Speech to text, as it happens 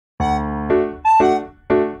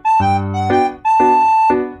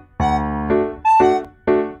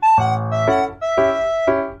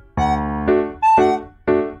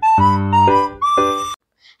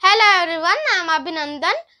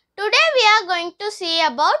going to see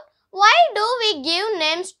about why do we give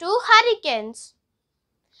names to hurricanes.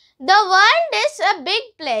 The world is a big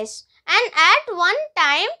place, and at one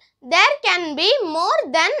time there can be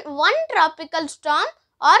more than one tropical storm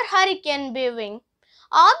or hurricane brewing.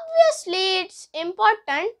 Obviously, it's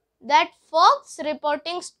important that folks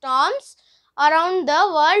reporting storms around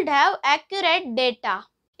the world have accurate data.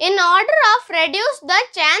 In order of reduce the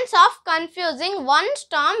chance of confusing one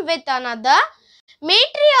storm with another,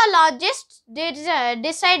 meteorologists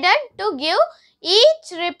decided to give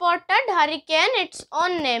each reported hurricane its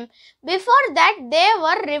own name. Before that, they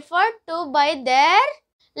were referred to by their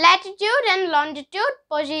latitude and longitude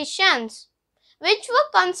positions, which were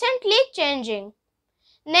constantly changing.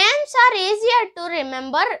 Names are easier to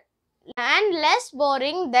remember and less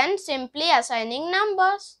boring than simply assigning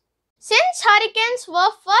numbers. Since hurricanes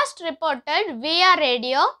were first reported via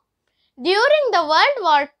radio during the World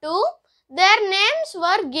War II, their names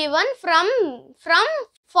were given from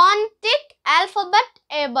phonetic alphabet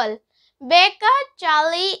able, Baker,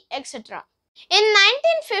 Charlie, etc. In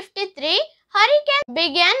 1953, hurricanes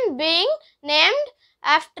began being named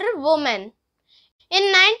after women. In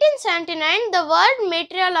 1979, the World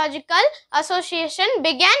Meteorological Association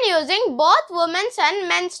began using both women's and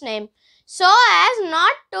men's names so as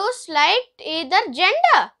not to slight either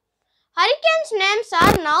gender. Hurricanes' names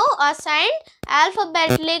are now assigned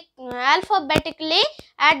alphabetically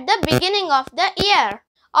at the beginning of the year,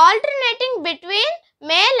 alternating between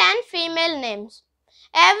male and female names.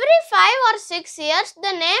 Every 5 or 6 years,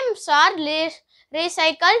 the names are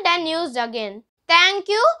recycled and used again. Thank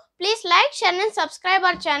you. Please like, share and subscribe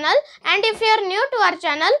our channel, and if you are new to our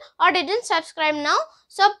channel or didn't subscribe now,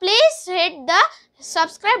 so please hit the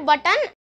subscribe button.